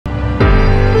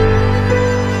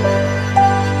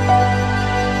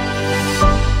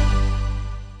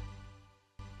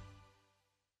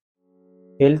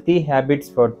healthy habits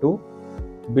for two,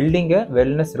 building a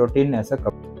wellness routine as a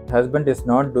couple. Husband is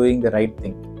not doing the right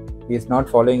thing, he is not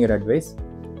following your advice,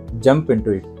 jump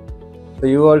into it. So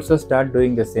you also start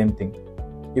doing the same thing.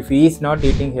 If he is not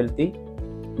eating healthy,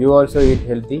 you also eat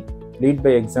healthy. Lead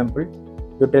by example.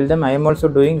 You tell them, I am also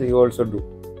doing, you also do.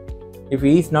 If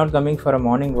he is not coming for a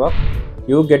morning walk,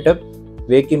 you get up,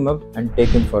 wake him up and take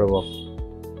him for a walk.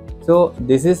 So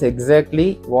this is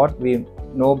exactly what we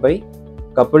know by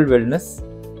couple wellness.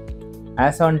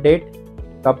 As on date,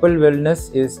 couple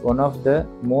wellness is one of the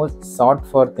most sought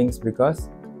for things because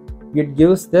it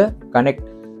gives the connect,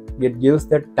 it gives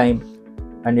the time,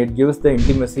 and it gives the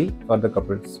intimacy for the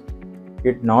couples.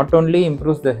 It not only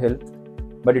improves the health,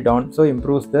 but it also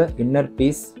improves the inner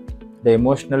peace, the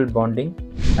emotional bonding,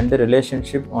 and the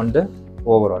relationship on the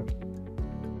overall.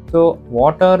 So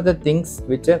what are the things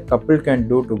which a couple can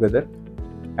do together,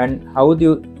 and how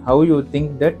you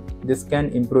think that this can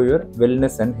improve your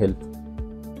wellness and health?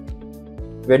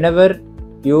 Whenever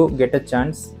you get a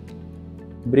chance,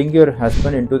 bring your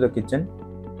husband into the kitchen,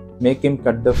 make him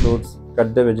cut the fruits,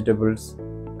 cut the vegetables,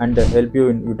 and help you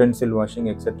in utensil washing,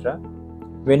 etc.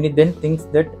 When he then thinks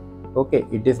that okay,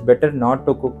 it is better not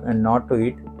to cook and not to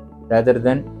eat rather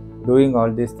than doing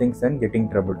all these things and getting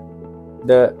trouble.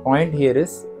 The point here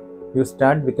is you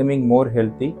start becoming more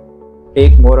healthy,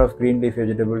 take more of green leaf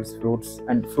vegetables, fruits,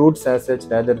 and fruits as such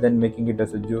rather than making it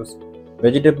as a juice,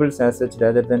 vegetables as such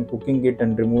rather than cooking it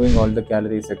and removing all the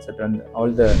calories, etc., and all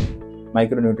the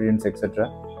micronutrients, etc.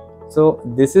 So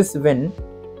this is when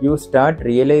you start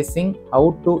realizing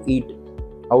how to eat,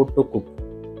 how to cook.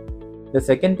 The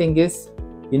second thing is,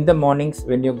 in the mornings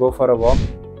when you go for a walk,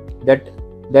 that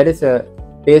there is a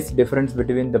pace difference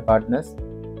between the partners,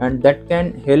 and that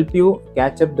can help you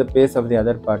catch up the pace of the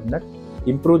other partner,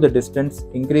 improve the distance,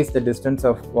 increase the distance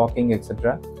of walking,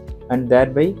 etc., and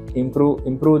thereby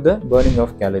improve the burning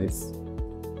of calories.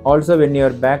 Also, when you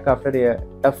are back after a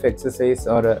tough exercise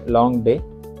or a long day,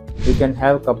 you can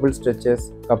have couple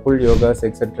stretches, couple yogas,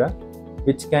 etc.,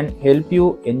 which can help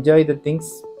you enjoy the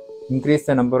things, increase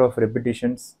the number of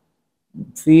repetitions,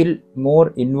 feel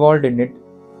more involved in it,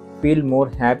 feel more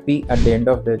happy at the end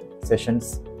of the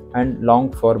sessions, and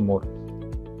long for more.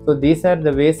 So these are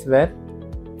the ways where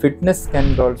fitness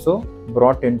can be also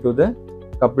brought into the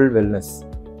couple wellness.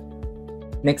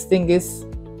 Next thing is,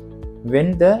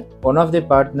 when one of the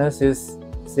partners is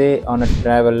say on a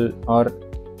travel or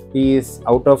he is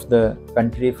out of the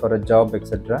country for a job,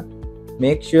 etc.,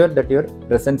 make sure that your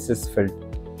presence is felt.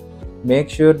 Make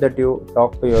sure that you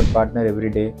talk to your partner every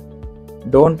day.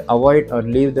 Don't avoid or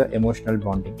leave the emotional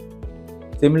bonding.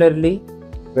 Similarly,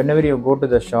 whenever you go to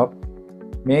the shop,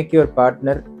 make your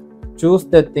partner choose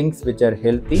the things which are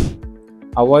healthy,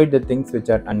 avoid the things which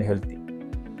are unhealthy.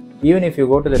 Even if you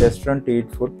go to the restaurant to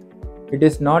eat food, it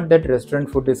is not that restaurant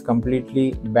food is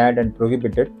completely bad and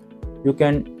prohibited. You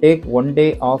can take one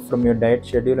day off from your diet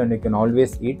schedule and you can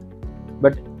always eat.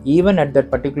 But even at that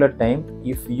particular time,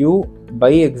 if you, by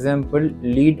example,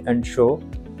 lead and show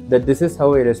that this is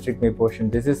how I restrict my portion,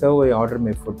 this is how I order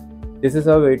my food, this is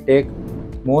how I take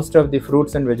most of the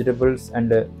fruits and vegetables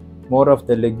and more of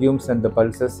the legumes and the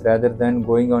pulses rather than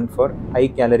going on for high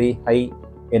calorie, high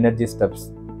energy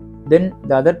stuffs, then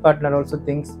the other partner also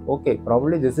thinks, okay,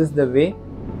 probably this is the way.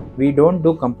 We don't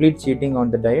do complete cheating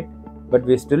on the diet, but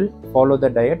we still follow the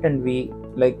diet and we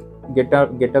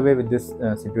get away with this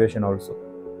situation also.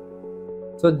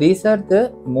 So these are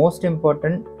the most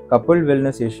important couple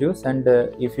wellness issues, and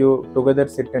if you together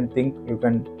sit and think, you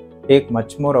can take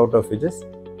much more out of it.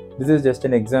 This is just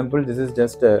an example, this is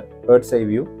just a bird's eye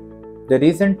view. The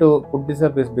reason to put this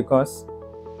up is because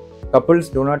couples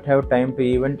do not have time to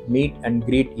even meet and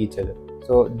greet each other.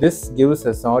 So this gives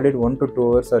a solid 1 to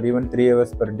 2 hours or even 3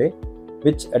 hours per day,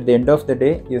 which at the end of the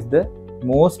day is the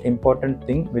most important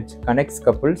thing which connects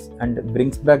couples and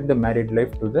brings back the married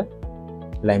life to the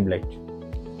limelight.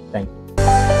 Thank you.